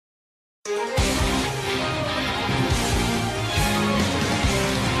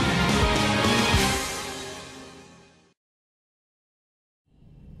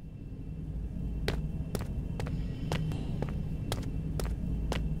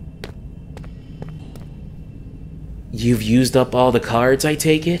You've used up all the cards, I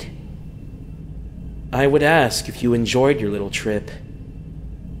take it? I would ask if you enjoyed your little trip.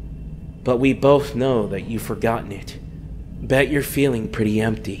 But we both know that you've forgotten it. Bet you're feeling pretty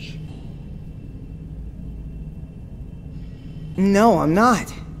empty. No, I'm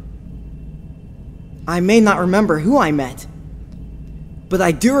not. I may not remember who I met, but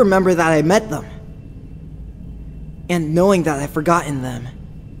I do remember that I met them. And knowing that I've forgotten them,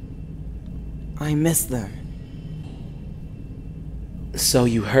 I miss them. So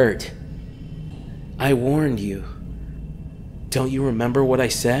you hurt. I warned you. Don't you remember what I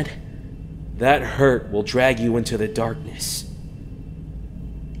said? That hurt will drag you into the darkness.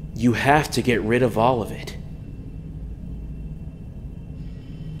 You have to get rid of all of it.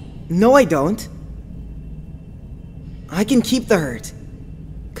 No, I don't. I can keep the hurt,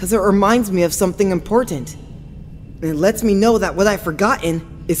 because it reminds me of something important. And it lets me know that what I've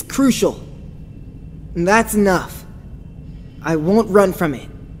forgotten is crucial. And that's enough. I won't run from it.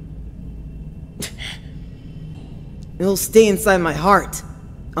 It'll stay inside my heart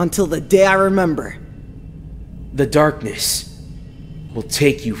until the day I remember. The darkness will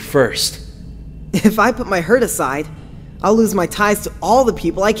take you first. If I put my hurt aside, I'll lose my ties to all the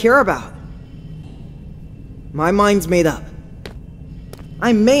people I care about. My mind's made up.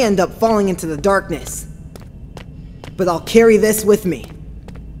 I may end up falling into the darkness, but I'll carry this with me.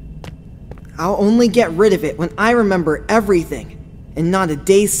 I'll only get rid of it when I remember everything, and not a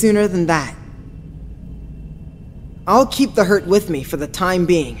day sooner than that. I'll keep the hurt with me for the time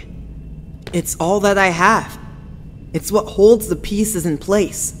being. It's all that I have. It's what holds the pieces in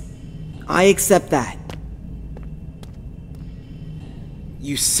place. I accept that.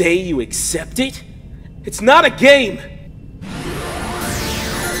 You say you accept it? It's not a game!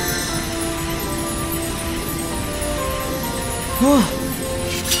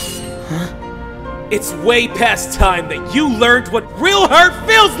 It's way past time that you learned what real hurt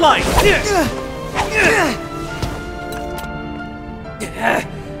feels like!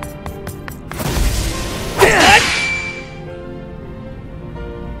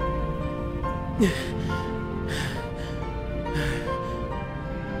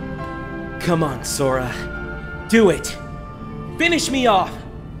 Come on, Sora. Do it! Finish me off!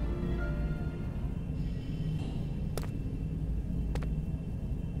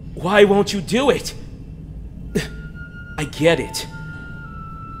 Why won't you do it? I get it.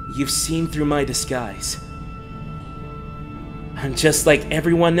 You've seen through my disguise. I'm just like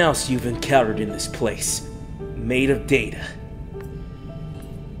everyone else you've encountered in this place, made of data.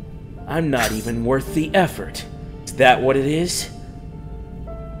 I'm not even worth the effort. Is that what it is?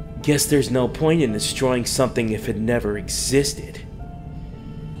 Guess there's no point in destroying something if it never existed.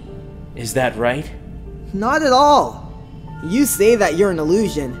 Is that right? Not at all. You say that you're an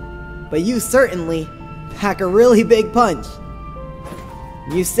illusion, but you certainly pack a really big punch.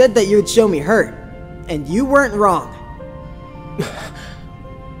 You said that you'd show me hurt, and you weren't wrong.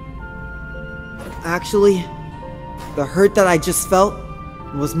 Actually, the hurt that I just felt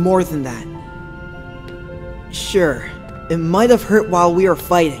was more than that. Sure, it might have hurt while we were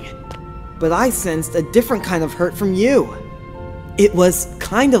fighting, but I sensed a different kind of hurt from you. It was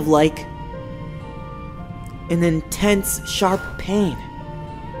kind of like an intense, sharp pain.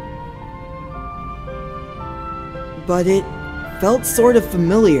 But it felt sort of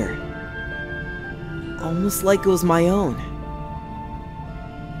familiar, almost like it was my own.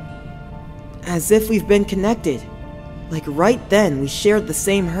 As if we've been connected, like right then we shared the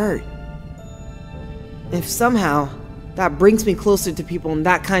same hurt. If somehow that brings me closer to people in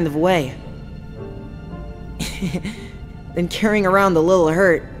that kind of way, then carrying around the little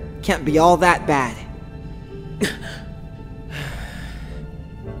hurt can't be all that bad.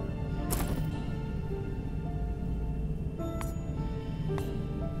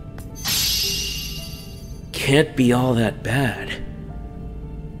 Can't be all that bad.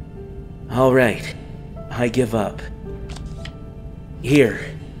 Alright, I give up.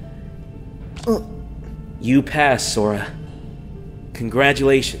 Here. You passed, Sora.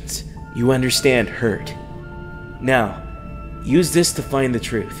 Congratulations, you understand hurt. Now, use this to find the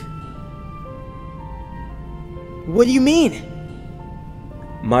truth. What do you mean?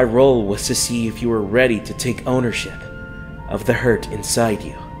 My role was to see if you were ready to take ownership of the hurt inside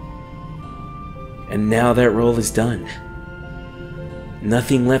you. And now that role is done.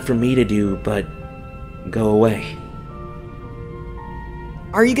 Nothing left for me to do but go away.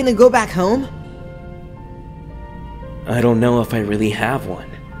 Are you gonna go back home? I don't know if I really have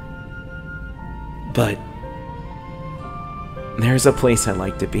one. But there's a place I'd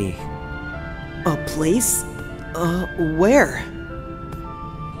like to be. A place? Where?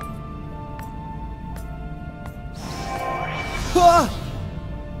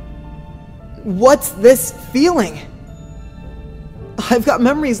 What's this feeling? I've got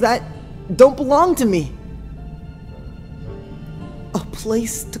memories that don't belong to me. A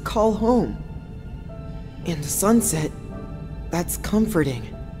place to call home. And the sunset, that's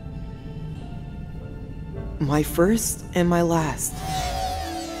comforting. My first and my last.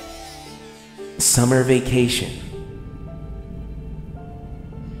 Summer vacation.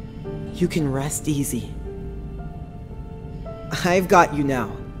 You can rest easy. I've got you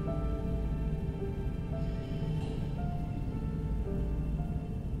now.